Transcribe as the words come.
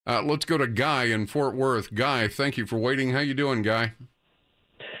Let's go to Guy in Fort Worth. Guy, thank you for waiting. How you doing, Guy?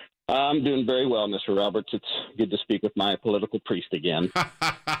 I'm doing very well, Mr. Roberts. It's good to speak with my political priest again.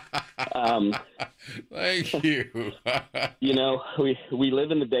 Thank you. we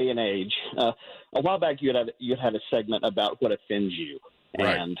live in the day and age. A while back, you had a segment about what offends you,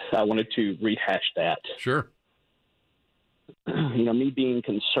 and I wanted to rehash that. Sure. Me being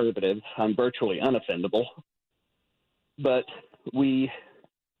conservative, I'm virtually unoffendable, but we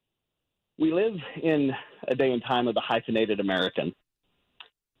live in a day and time of the hyphenated American.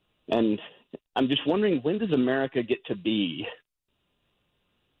 And I'm just wondering, when does America get to be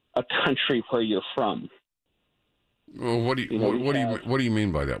a country where you're from? Well, what do you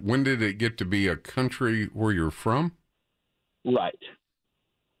mean by that? When did it get to be a country where you're from? Right.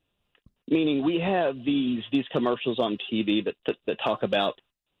 Meaning we have these commercials on TV that talk about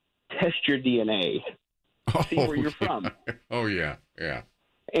test your DNA, see where you're from. Oh yeah.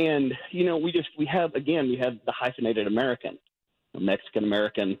 And we have the hyphenated American, Mexican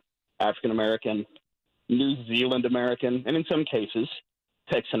American, African American, New Zealand American, and in some cases,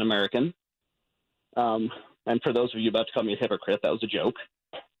 Texan American. And for those of you about to call me a hypocrite, that was a joke.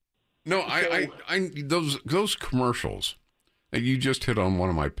 No, those commercials, you just hit on one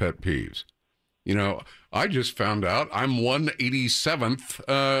of my pet peeves. I just found out I'm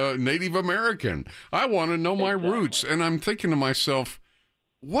 187th Native American. I want to know my roots, and I'm thinking to myself,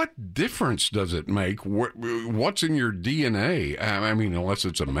 what difference does it make? What's in your DNA? I mean, unless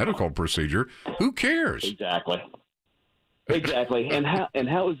it's a medical procedure, who cares? Exactly. And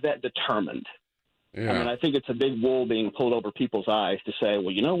how is that determined? Yeah. I mean, I think it's a big wool being pulled over people's eyes to say, well,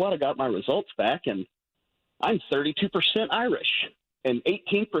 you know what? I got my results back, and I'm 32% Irish and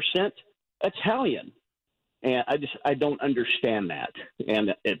 18% Italian. And I don't understand that.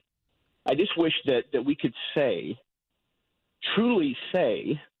 And I just wish that we could truly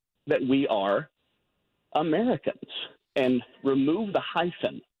say that we are Americans and remove the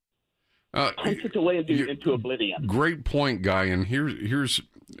hyphen, punch it away into oblivion. Great point, Guy. And here's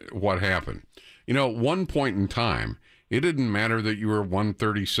what happened. One point in time, it didn't matter that you were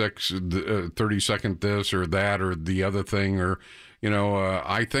 32nd this or that or the other thing, or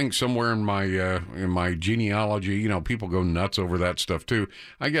I think somewhere in my genealogy, people go nuts over that stuff too.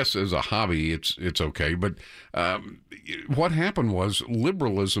 I guess as a hobby, it's okay. But what happened was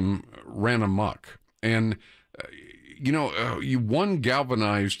liberalism ran amok, and one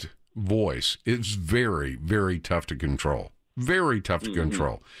galvanized voice is very, very tough to control. Very tough to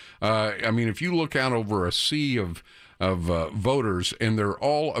control. I mean, if you look out over a sea of voters, and they're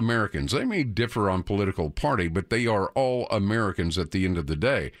all Americans. They may differ on political party, but they are all Americans at the end of the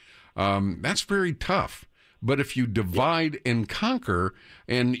day. That's very tough. But if you divide and conquer,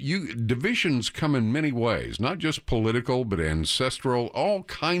 and divisions come in many ways, not just political, but ancestral, all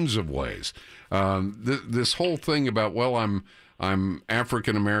kinds of ways. This whole thing about, well, I'm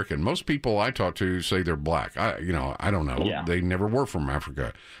African American. Most people I talk to say they're black. I don't know. Yeah. They never were from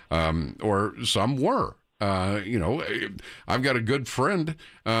Africa, or some were. I've got a good friend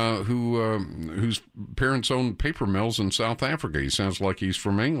whose parents own paper mills in South Africa. He sounds like he's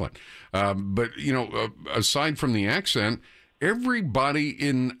from England. But aside from the accent, everybody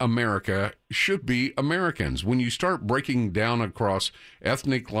in America should be Americans. When you start breaking down across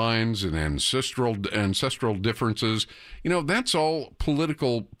ethnic lines and ancestral differences, that's all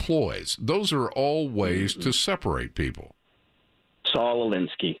political ploys. Those are all ways to separate people. Saul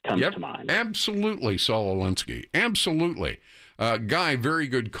Alinsky comes to mind. Absolutely, Saul Alinsky. Absolutely. Guy, very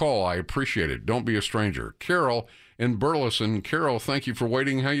good call. I appreciate it. Don't be a stranger. Carol in Burleson. Carol, thank you for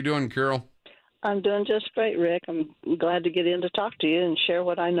waiting. How you doing, Carol? I'm doing just great, Rick. I'm glad to get in to talk to you and share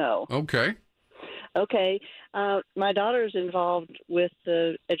what I know. Okay. My daughter is involved with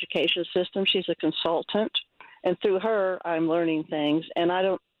the education system. She's a consultant, and through her, I'm learning things. And I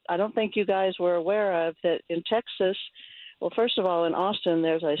don't think you guys were aware of that in Texas. Well, first of all, in Austin,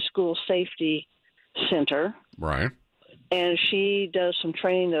 there's a school safety center. Right. And she does some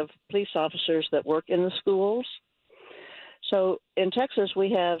training of police officers that work in the schools. So in Texas, we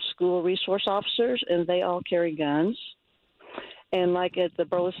have school resource officers, and they all carry guns. And like at the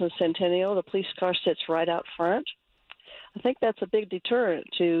Burleson Centennial, the police car sits right out front. I think that's a big deterrent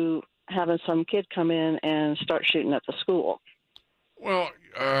to having some kid come in and start shooting at the school. Well,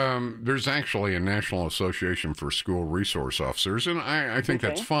 there's actually a National Association for School Resource Officers, and I think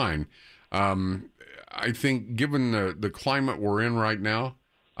that's fine. I think given the climate we're in right now,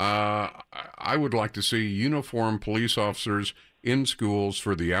 I would like to see uniformed police officers in schools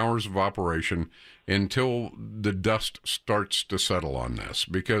for the hours of operation until the dust starts to settle on this,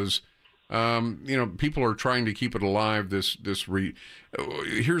 because People are trying to keep it alive.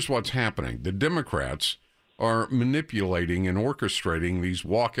 Here's what's happening. The Democrats are manipulating and orchestrating these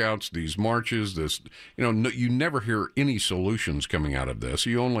walkouts, these marches, you never hear any solutions coming out of this.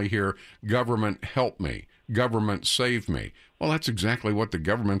 You only hear government help me, government save me. Well, that's exactly what the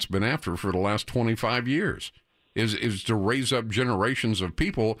government's been after for the last 25 years, is to raise up generations of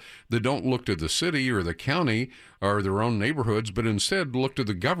people that don't look to the city or the county or their own neighborhoods, but instead look to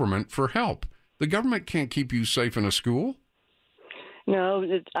the government for help. The government can't keep you safe in a school. No,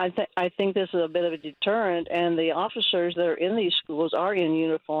 I think this is a bit of a deterrent, and the officers that are in these schools are in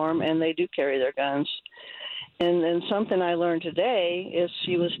uniform, and they do carry their guns. And something I learned today is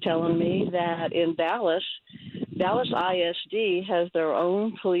she was telling me that in Dallas ISD has their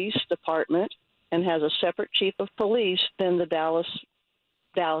own police department and has a separate chief of police than the Dallas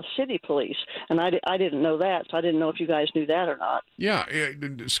City Police. And I didn't know that, so I didn't know if you guys knew that or not. Yeah,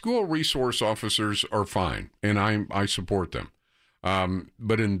 school resource officers are fine, and I support them.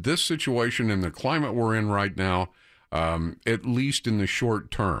 But in this situation, in the climate we're in right now, at least in the short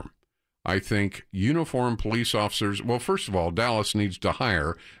term, I think uniformed police officers, well, first of all, Dallas needs to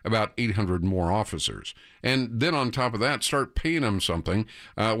hire about 800 more officers. And then on top of that, start paying them something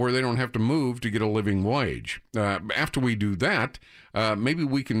where they don't have to move to get a living wage. After we do that, maybe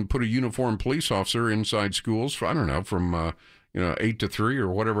we can put a uniformed police officer inside schools, from 8 to 3 or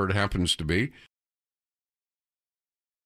whatever it happens to be.